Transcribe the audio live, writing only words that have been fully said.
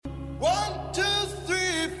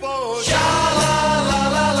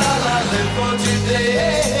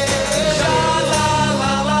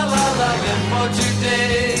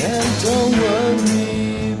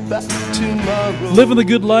Living the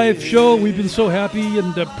Good Life show. We've been so happy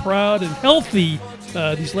and proud and healthy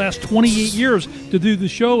these last 28 years to do the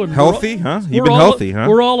show. And healthy, huh? You've been healthy, huh?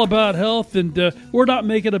 We're all about health, and we're not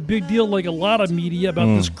making a big deal like a lot of media about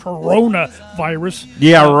this coronavirus.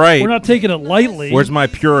 Yeah, right. We're not taking it lightly. Where's my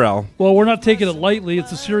Purell? Well, we're not taking it lightly.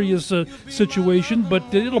 It's a serious situation, but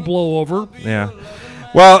it'll blow over. Yeah.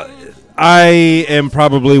 Well, I am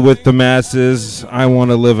probably with the masses. I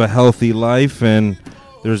want to live a healthy life, and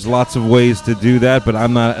there's lots of ways to do that, but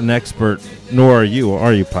I'm not an expert, nor are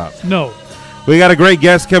you, Pop? No. We got a great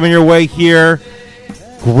guest coming your way here.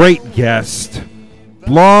 Great guest.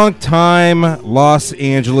 Long-time Los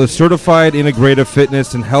Angeles certified integrative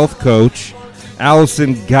fitness and health coach,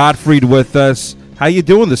 Allison Gottfried with us. How you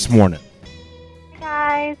doing this morning?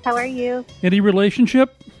 Guys, how are you? Any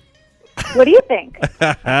relationship? What do you think?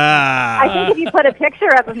 I think if you put a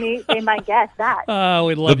picture up of me, they might guess that.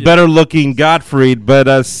 We love The better-looking Gottfried, but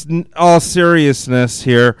all seriousness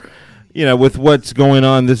here, you know, with what's going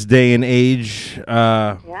on this day and age,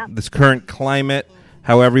 this current climate,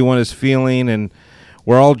 how everyone is feeling, and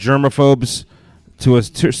we're all germaphobes to a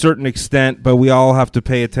certain extent, but we all have to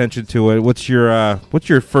pay attention to it. What's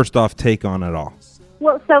your first off take on it all?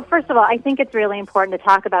 Well, so first of all, I think it's really important to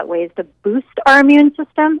talk about ways to boost our immune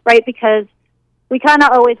system, right? Because we kind of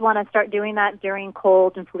always want to start doing that during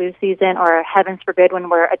cold and flu season, or heavens forbid, when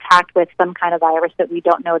we're attacked with some kind of virus that we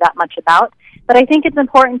don't know that much about. But I think it's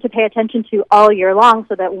important to pay attention to all year long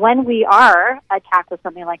so that when we are attacked with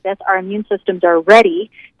something like this, our immune systems are ready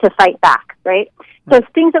to fight back, right? So it's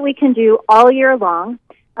things that we can do all year long.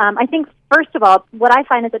 I think, first of all, what I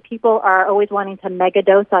find is that people are always wanting to mega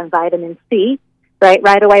dose on vitamin C,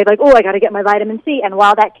 right away, like, oh, I got to get my vitamin C. And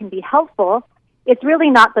while that can be helpful, it's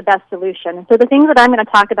really not the best solution. And so the things that I'm going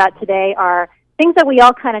to talk about today are things that we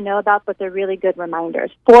all kind of know about, but they're really good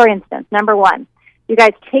reminders. For instance, number one, you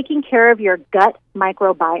guys taking care of your gut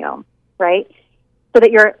microbiome, right? So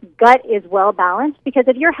that your gut is well balanced. Because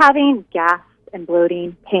if you're having gas and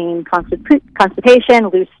bloating, pain, constipation,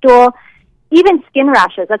 loose stool, even skin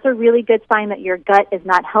rashes, that's a really good sign that your gut is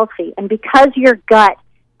not healthy. And because your gut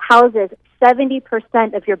houses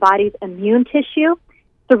 70% of your body's immune tissue,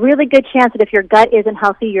 it's a really good chance that if your gut isn't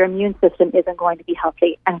healthy, your immune system isn't going to be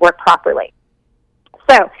healthy and work properly.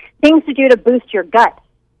 So, things to do to boost your gut.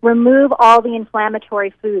 Remove all the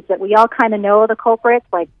inflammatory foods that we all kind of know are the culprits,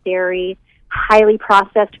 like dairy, highly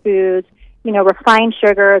processed foods, refined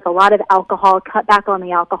sugars, a lot of alcohol. Cut back on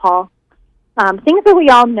the alcohol. Things that we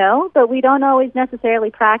all know, but we don't always necessarily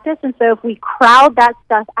practice. And so if we crowd that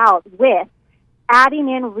stuff out with adding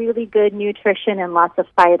in really good nutrition and lots of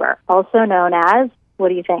fiber, also known as, what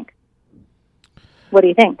do you think? What do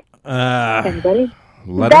you think? Anybody?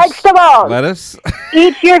 Vegetables. Lettuce?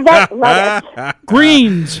 Eat your lettuce.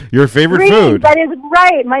 Greens. Your favorite Greens, food. that is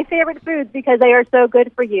right. My favorite foods, because they are so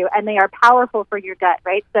good for you and they are powerful for your gut,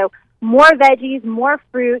 right? So more veggies, more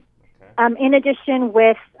fruit, in addition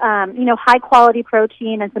with, high-quality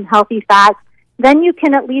protein and some healthy fats. Then you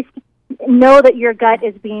can at least know that your gut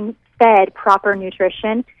is being fed proper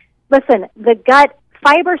nutrition. Listen, the gut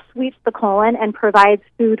fiber sweeps the colon and provides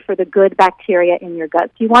food for the good bacteria in your gut.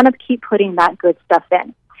 So you want to keep putting that good stuff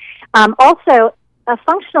in. Also, a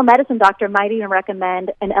functional medicine doctor might even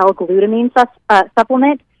recommend an L-glutamine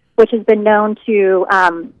supplement, which has been known to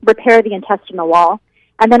repair the intestinal wall,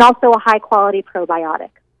 and then also a high-quality probiotic,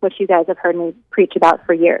 which you guys have heard me preach about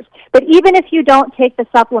for years. But even if you don't take the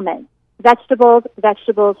supplement,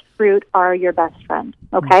 vegetables, fruit are your best friend,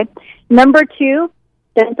 okay? Number two,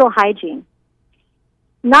 dental hygiene.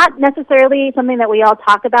 Not necessarily something that we all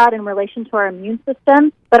talk about in relation to our immune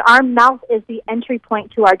system, but our mouth is the entry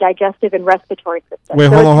point to our digestive and respiratory system.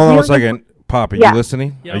 Wait, hold on a second. Pop, are you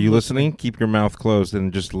listening? Yeah, are you listening? Keep your mouth closed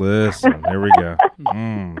and just listen. There we go.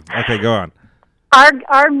 Okay, go on.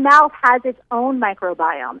 Our mouth has its own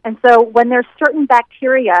microbiome. And so when there's certain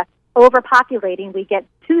bacteria overpopulating, we get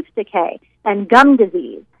tooth decay and gum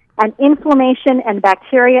disease. And inflammation and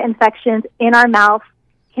bacteria infections in our mouth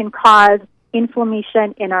can cause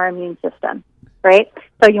inflammation in our immune system, right?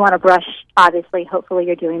 So you want to brush, obviously. Hopefully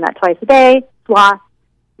you're doing that twice a day. Floss,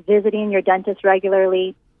 visiting your dentist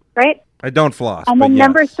regularly, right? I don't floss. And then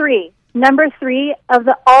number three of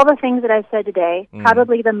all the things that I've said today,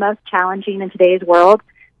 probably the most challenging in today's world,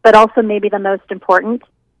 but also maybe the most important,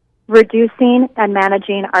 reducing and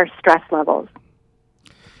managing our stress levels.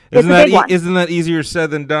 Isn't that easier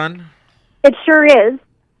said than done? It sure is.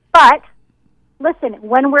 But listen,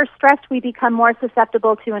 when we're stressed, we become more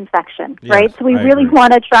susceptible to infection, right? So we really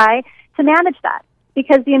want to try to manage that,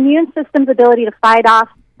 because the immune system's ability to fight off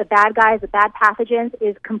the bad guys, the bad pathogens,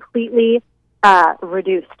 is completely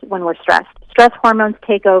reduced when we're stressed. Stress hormones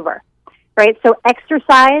take over. right? So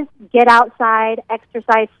exercise, get outside,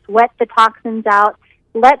 exercise, sweat the toxins out,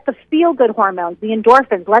 let the feel-good hormones, the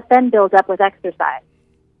endorphins, let them build up with exercise.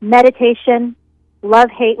 Meditation,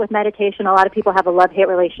 love-hate with meditation. A lot of people have a love-hate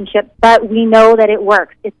relationship, but we know that it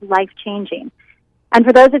works. It's life-changing. And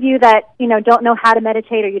for those of you that, don't know how to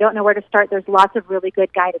meditate or you don't know where to start, there's lots of really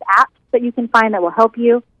good guided apps that you can find that will help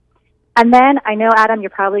you. And then, I know, Adam, you're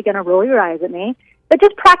probably going to roll your eyes at me, but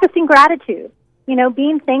just practicing gratitude.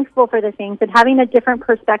 Being thankful for the things and having a different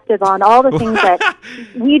perspective on all the things that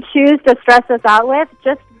we choose to stress us out with,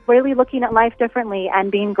 just really looking at life differently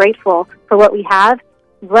and being grateful for what we have,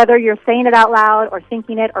 whether you're saying it out loud or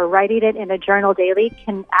thinking it or writing it in a journal daily,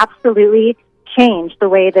 can absolutely change the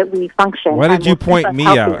way that we function. Why did you point me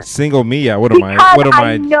out, single me out? What am I?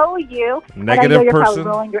 I know you. Negative you're person?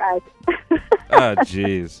 Probably rolling your eyes. Oh,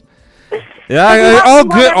 jeez. Yeah,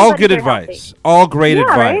 all good advice. Healthy. All great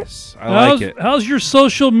advice. Right? I like it. How's your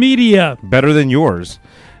social media? Better than yours.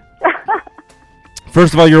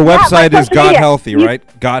 First of all, your website is Got Healthy, right?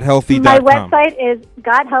 GotHealthy.com. My website is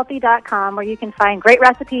GotHealthy.com, where you can find great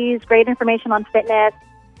recipes, great information on fitness.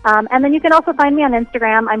 And then you can also find me on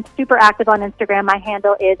Instagram. I'm super active on Instagram. My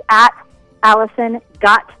handle is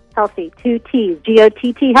 @AllysonGotHealthy. 2 T's.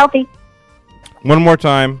 GOTT Healthy. One more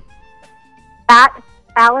time.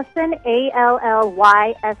 @Allyson, ALLYSON,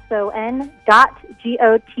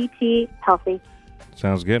 GOTT Healthy.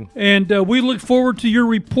 Sounds good. And we look forward to your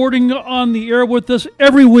reporting on the air with us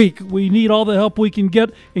every week. We need all the help we can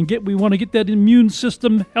get, we want to get that immune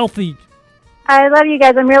system healthy. I love you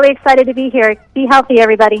guys. I'm really excited to be here. Be healthy,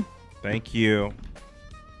 everybody. Thank you.